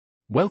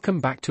Welcome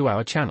back to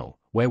our channel,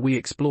 where we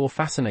explore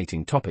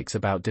fascinating topics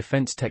about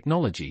defense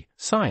technology,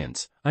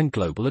 science, and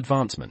global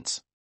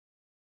advancements.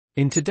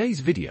 In today's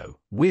video,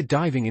 we're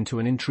diving into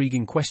an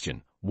intriguing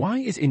question: why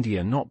is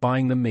India not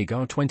buying the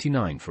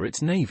MiG-29 for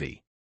its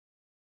navy?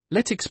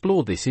 Let's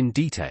explore this in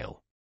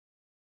detail.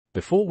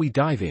 Before we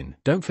dive in,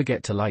 don't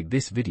forget to like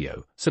this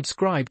video,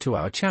 subscribe to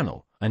our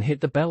channel, and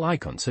hit the bell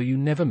icon so you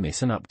never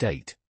miss an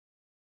update.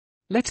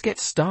 Let's get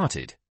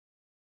started.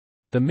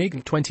 The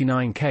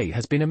MiG-29K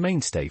has been a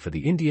mainstay for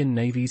the Indian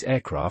Navy's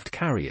aircraft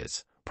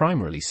carriers,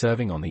 primarily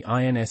serving on the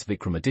INS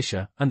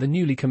Vikrant and the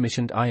newly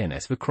commissioned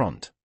INS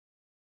Vikrant.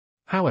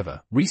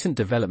 However, recent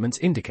developments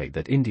indicate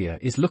that India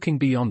is looking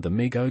beyond the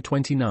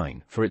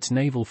MiG-29 for its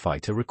naval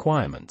fighter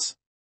requirements.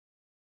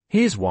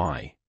 Here's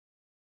why.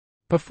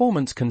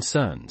 Performance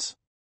concerns.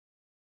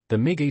 The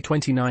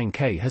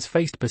MiG-29K has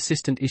faced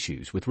persistent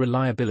issues with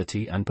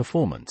reliability and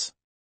performance.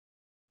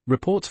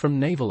 Reports from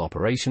naval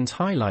operations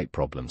highlight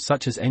problems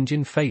such as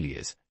engine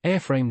failures,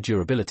 airframe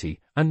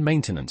durability, and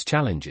maintenance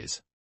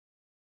challenges.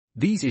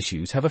 These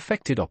issues have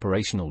affected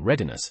operational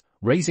readiness,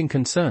 raising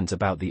concerns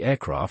about the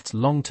aircraft's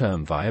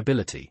long-term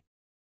viability.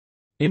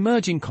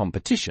 Emerging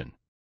competition.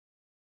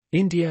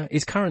 India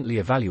is currently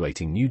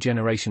evaluating new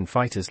generation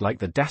fighters like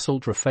the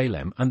Dassault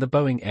Rafale-M and the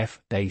Boeing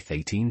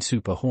F-18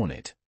 Super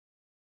Hornet.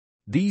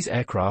 These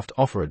aircraft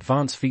offer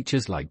advanced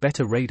features like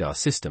better radar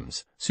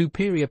systems,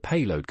 superior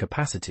payload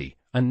capacity,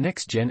 and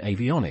next-gen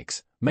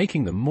avionics,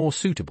 making them more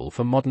suitable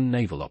for modern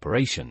naval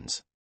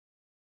operations.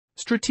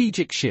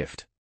 Strategic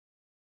shift.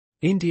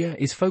 India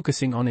is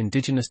focusing on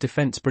indigenous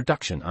defense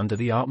production under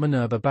the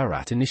Atmanirbhar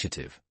Bharat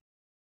initiative.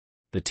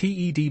 The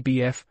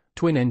TEDBF,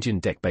 twin-engine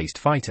deck-based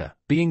fighter,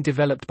 being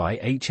developed by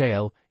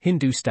HAL,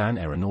 Hindustan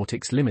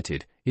Aeronautics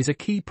Limited, is a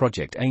key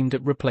project aimed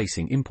at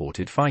replacing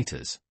imported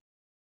fighters.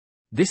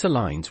 This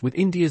aligns with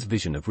India's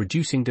vision of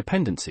reducing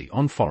dependency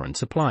on foreign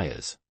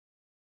suppliers.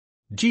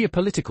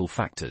 Geopolitical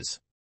factors.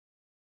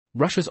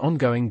 Russia's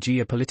ongoing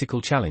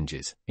geopolitical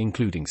challenges,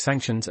 including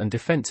sanctions and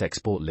defense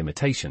export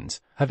limitations,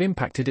 have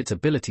impacted its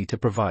ability to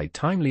provide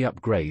timely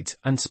upgrades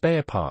and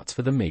spare parts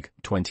for the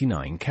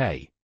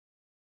MiG-29K.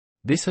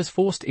 This has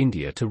forced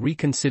India to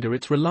reconsider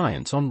its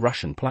reliance on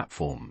Russian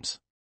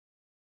platforms.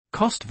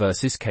 Cost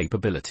versus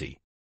capability.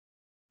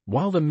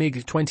 While the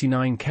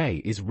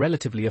MiG-29K is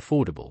relatively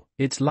affordable,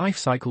 its life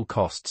cycle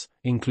costs,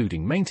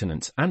 including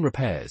maintenance and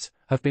repairs,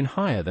 have been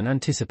higher than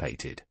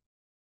anticipated.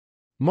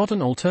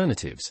 Modern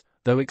alternatives,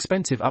 though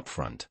expensive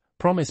upfront,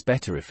 promise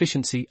better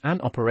efficiency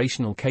and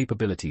operational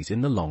capabilities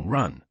in the long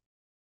run.